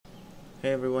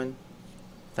Hey everyone,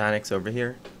 Thanix over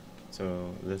here.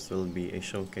 So this will be a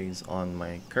showcase on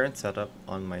my current setup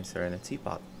on my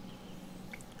Sereniteapot.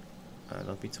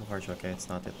 Don't be too harsh, okay? It's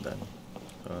not yet done.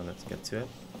 So let's get to it.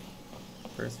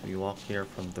 First we walk here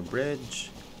from the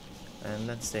bridge and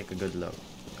let's take a good look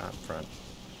up front.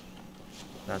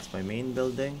 That's my main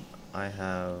building. I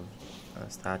have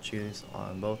statues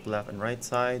on both left and right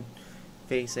side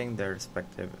facing their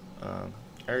respective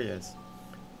areas.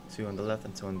 Two on the left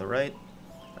and two on the right.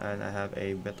 And I have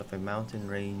a bit of a mountain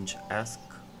range-esque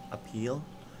appeal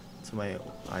to my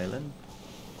island.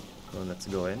 So let's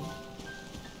go in.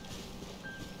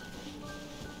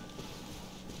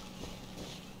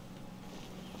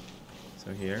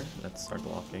 So here, let's start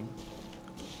walking.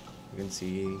 You can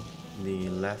see the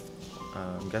left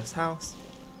guest house,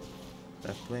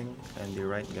 left wing, and the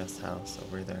right guest house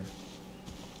over there.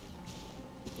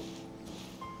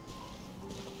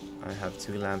 I have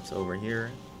two lamps over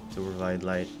here to provide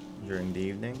light during the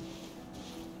evening.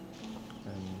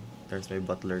 And there's my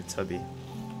butler Tubby.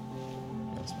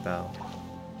 Yes, pal.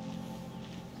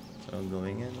 So I'm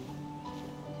going in.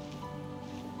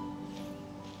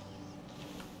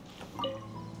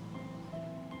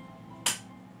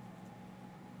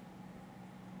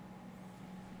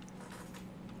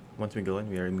 Once we go in,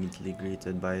 we are immediately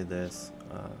greeted by this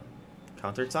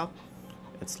countertop.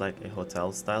 It's like a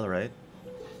hotel style, right?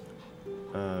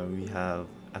 We have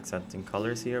accenting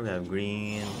colors here. We have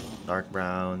green, dark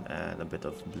brown, and a bit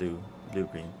of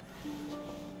blue-green.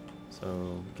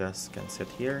 So guests can sit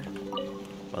here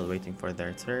while waiting for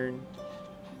their turn.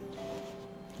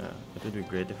 It would be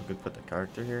great if we could put a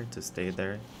character here to stay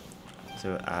there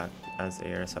to act as a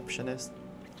receptionist.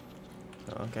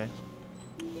 So okay,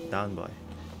 down boy.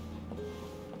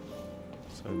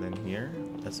 So then here,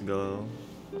 let's go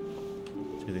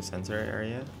to the sensor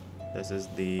area. This is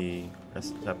the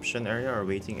reception area or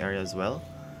waiting area as well,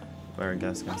 where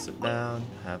guests can sit down,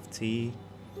 have tea,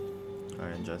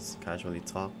 and just casually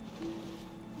talk.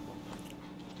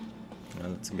 Now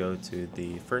let's go to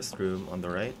the first room on the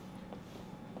right.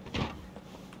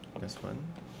 This one.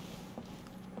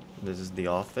 This is the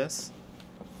office.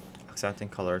 Accenting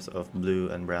colors of blue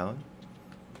and brown.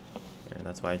 And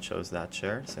that's why I chose that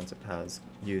chair, since it has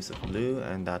use of blue,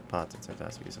 and that pot since it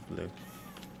has use of blue.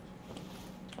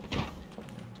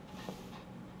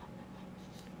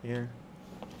 Here,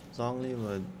 Zhongli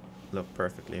would look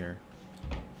perfectly here.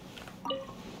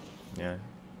 Yeah,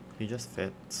 he just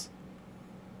fits.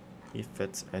 He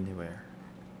fits anywhere.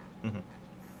 Okay.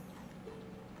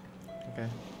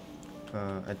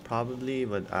 I'd probably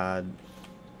would add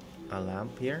a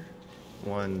lamp here,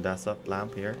 one desktop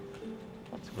lamp here,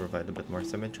 to provide a bit more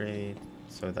symmetry,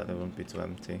 so that it won't be too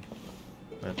empty.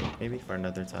 But maybe for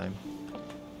another time.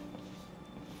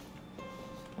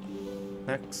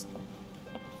 Next,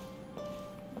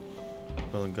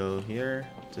 we'll go here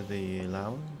to the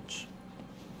lounge.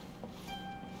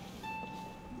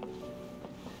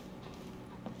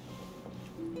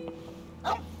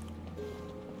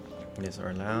 This is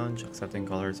our lounge, accepting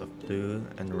colors of blue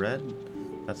and red.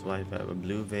 That's why we have a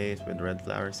blue vase with red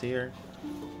flowers here.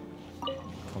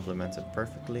 Complements it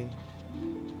perfectly.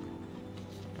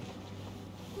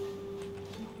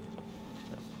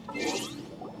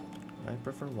 I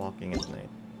prefer walking at night.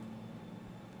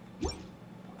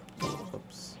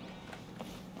 Oops.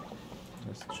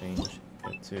 Let's change it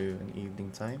to an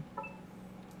evening time.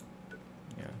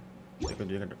 Yeah, you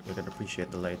could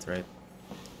appreciate the lights right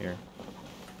here.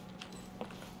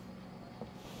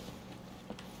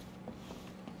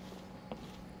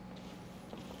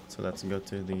 So let's go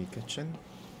to the kitchen.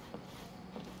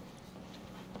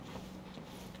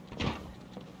 A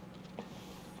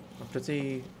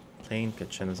pretty plain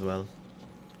kitchen as well.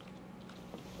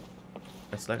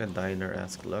 It's like a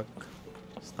diner-esque look.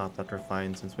 It's not that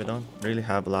refined since we don't really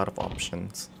have a lot of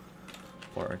options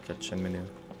for our kitchen menu.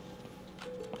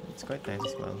 It's quite nice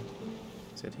as well.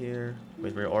 Sit here,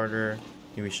 wait for your order.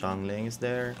 Maybe Shangling is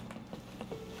there.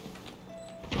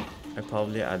 I'd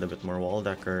probably add a bit more wall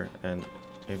decor, and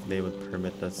if they would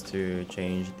permit us to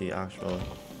change the actual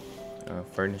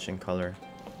furnishing color.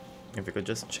 If we could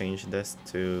just change this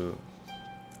to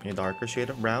a darker shade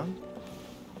of brown,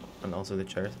 and also the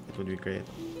chairs, it would be great.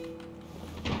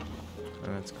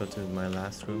 And let's go to my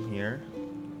last room here,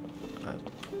 at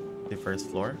the first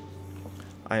floor.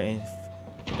 I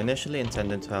initially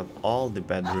intended to have all the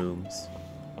bedrooms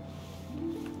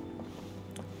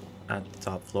at the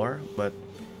top floor, but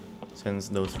since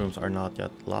those rooms are not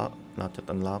yet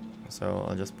unlocked, so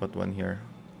I'll just put one here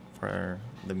for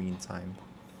the meantime.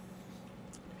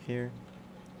 Here,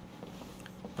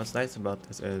 what's nice about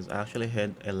this is I actually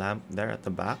hid a lamp there at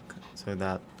the back so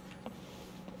that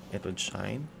it would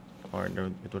shine, or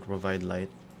it would provide light.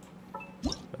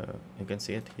 You can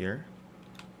see it here.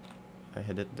 I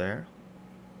hid it there,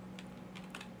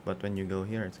 but when you go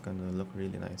here, it's gonna look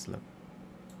really nice. Look.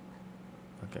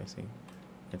 Okay, see,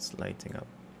 it's lighting up.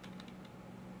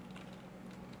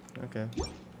 Okay,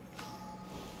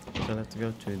 so let's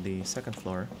go to the second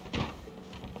floor.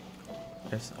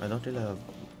 Yes, I don't really have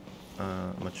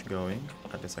much going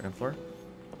at the second floor,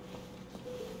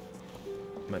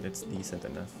 but it's decent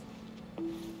enough.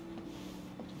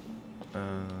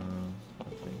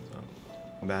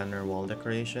 Banner wall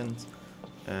decorations,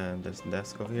 and this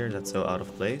desk over here that's so out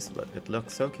of place, but it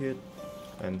looks so cute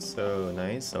and so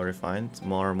nice, so refined,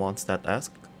 more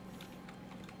Mondstadt-esque.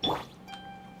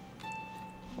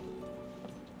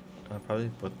 I'll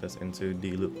probably put this into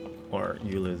Dilu or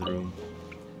Eula's room.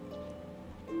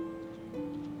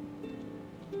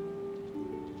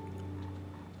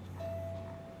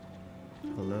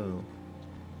 Hello.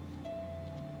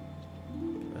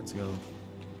 Let's go.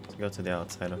 Let's go to the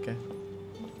outside, okay?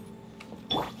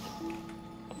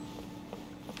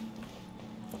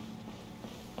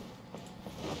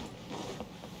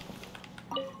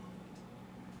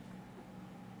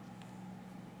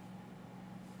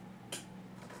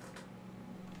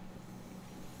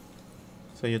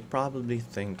 So you'd probably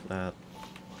think that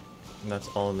that's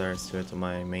all there is to it, to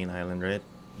my main island, right?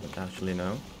 But actually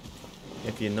no.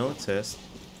 If you noticed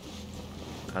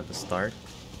at the start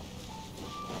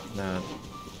that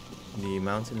the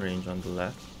mountain range on the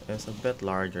left is a bit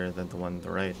larger than the one on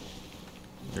the right.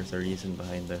 There's a reason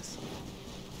behind this.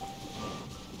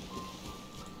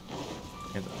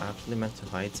 It's actually meant to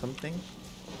hide something.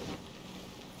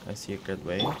 A secret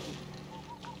way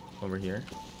over here.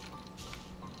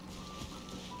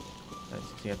 As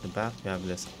you see at the back, you have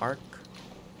this arc,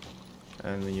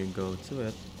 and when you go to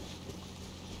it,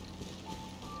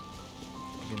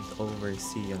 you can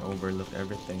oversee and overlook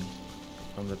everything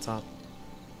from the top.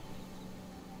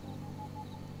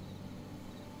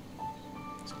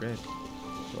 It's great.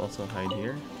 You also hide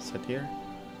here, sit here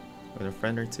with a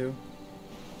friend or two.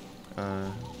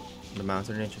 The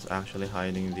mountain range is actually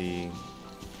hiding the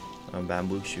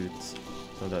bamboo shoots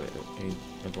so that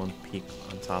it won't peek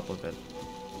on top of it.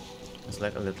 It's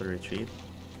like a little retreat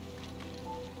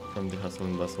from the hustle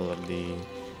and bustle of the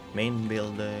main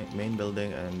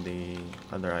building and the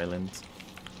other islands.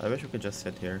 I wish we could just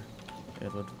sit here.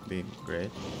 It would be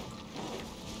great.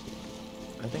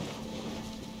 I think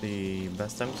the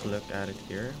best time to look at it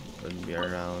here would be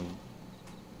around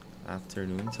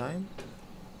afternoon time.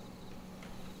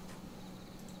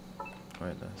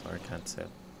 Alright, sorry, I can't sit.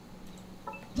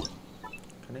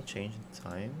 Can I change the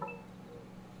time?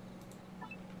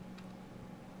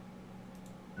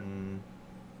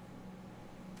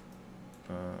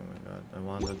 Oh my god, I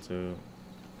wanted to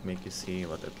make you see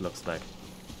what it looks like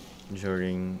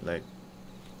during like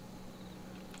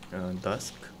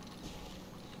dusk,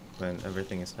 when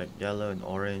everything is like yellow and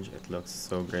orange. It looks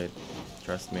so great,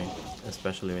 trust me,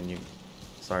 especially when you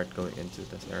start going into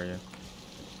this area.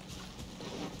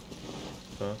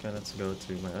 So okay, let's go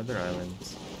to my other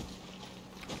islands.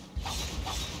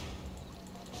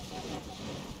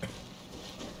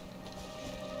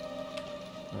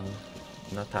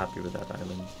 Not happy with that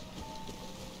island.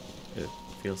 It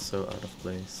feels so out of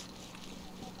place.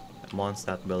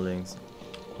 Mondstadt buildings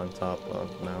on top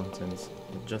of mountains.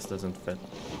 It just doesn't fit.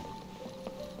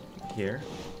 Here,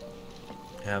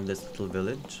 I have this little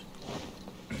village.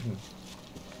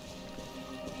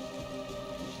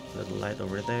 Little light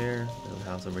over there, little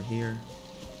house over here.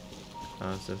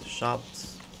 Houses,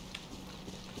 shops.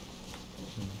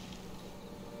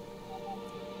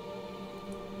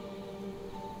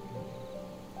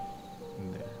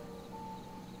 There.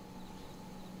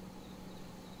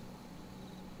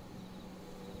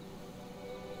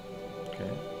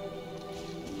 Okay.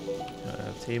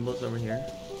 Tables over here.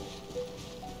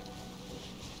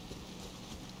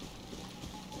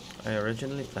 I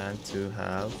originally planned to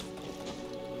have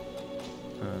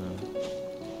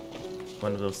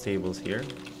one of those tables here,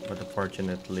 but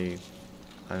unfortunately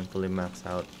I'm fully maxed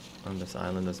out on this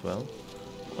island as well.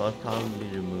 So I'll probably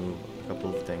remove a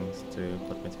couple of things to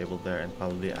put my table there, and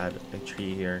probably add a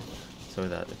tree here so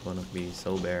that it won't be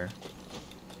so bare,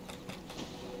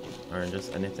 or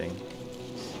just anything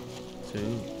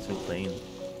too plain.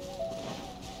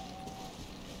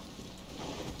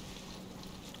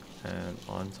 And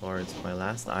on towards my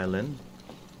last island,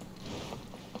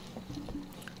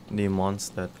 the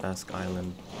Mondstadt-esque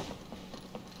island.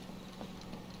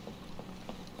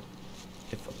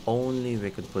 If only we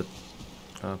could put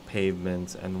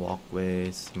pavements and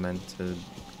walkways, cemented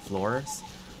floors,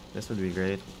 this would be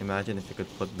great. Imagine if you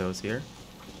could put those here.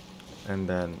 And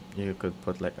then you could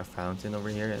put like a fountain over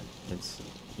here. It's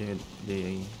you,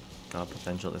 the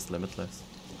potential is limitless.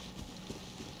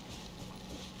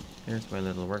 Here's my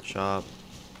little workshop.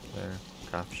 There,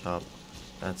 craft shop.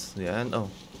 That's the end. Oh,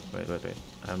 wait.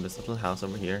 I have this little house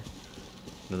over here.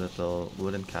 The little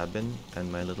wooden cabin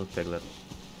and my little piglet.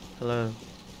 Hello.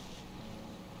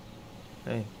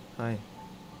 Hey, hi.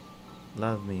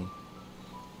 Love me.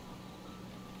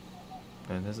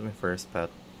 And this is my first pet.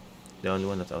 The only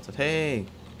one that's outside. Hey!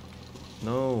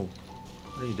 No!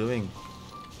 What are you doing?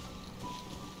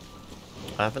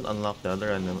 I haven't unlocked the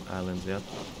other islands yet.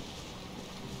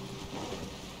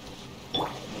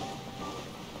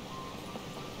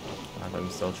 I'm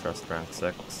still trust rank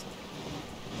 6.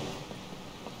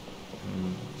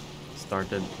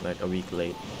 Started like a week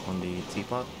late on the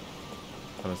teapot.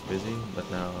 I was busy, but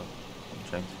now I'm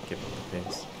trying to keep up the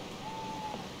pace.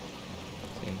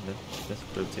 See, this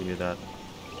proved to you that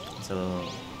I still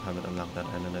haven't unlocked that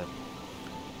end of it.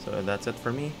 So that's it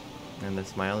for me. And this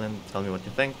is my island. Tell me what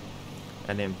you think.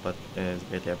 Any input is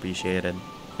greatly appreciated.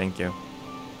 Thank you.